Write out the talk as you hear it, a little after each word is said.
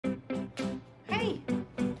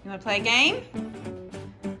to play a game?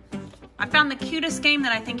 I found the cutest game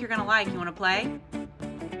that I think you're going to like. You want to play?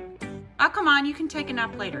 Oh, come on. You can take a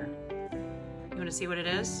nap later. You want to see what it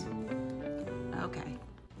is? Okay.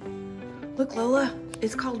 Look, Lola.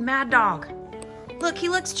 It's called Mad Dog. Look, he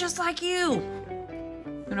looks just like you.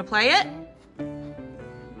 You want to play it?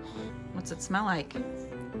 What's it smell like?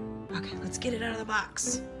 Okay, let's get it out of the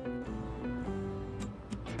box.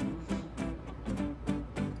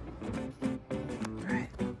 All right,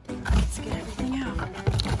 let's get everything out.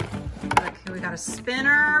 Look, here we got a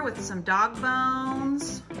spinner with some dog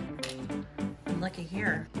bones. And looky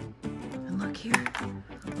here. And look here.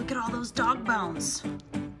 Look at all those dog bones.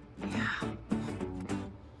 Yeah.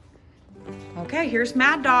 Okay, here's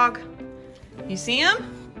Mad Dog. You see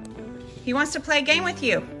him? He wants to play a game with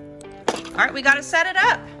you. All right, we gotta set it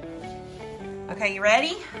up. Okay, you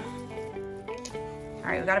ready? All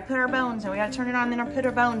right, we gotta put our bones in. We gotta turn it on, then I'll put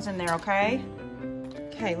our bones in there, okay?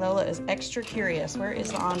 Okay, Lola is extra curious. Where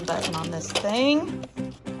is the on button on this thing?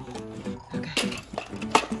 Okay.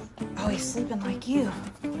 Oh, he's sleeping like you.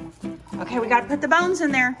 Okay, we gotta put the bones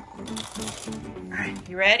in there. All right,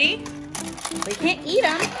 you ready? We can't eat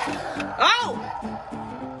them. Oh!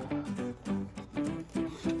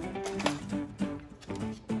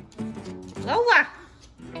 Lola!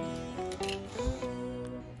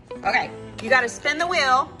 Okay, you gotta spin the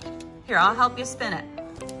wheel. Here, I'll help you spin it.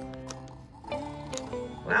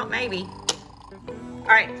 Well, maybe. All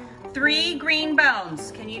right, 3 green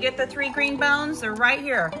bones. Can you get the 3 green bones? They're right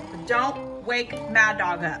here. But don't wake Mad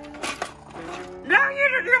Dog up. No,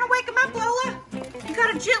 you're gonna wake him up, Lola. You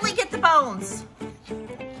gotta gently get the bones.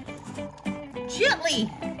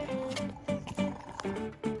 Gently.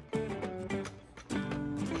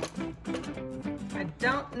 I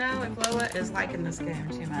don't know if Lola is liking this game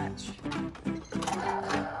too much.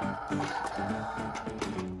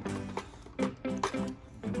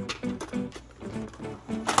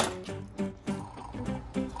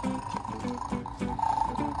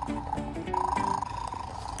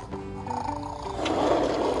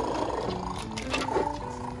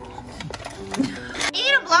 Eat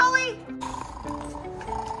him, Lolly!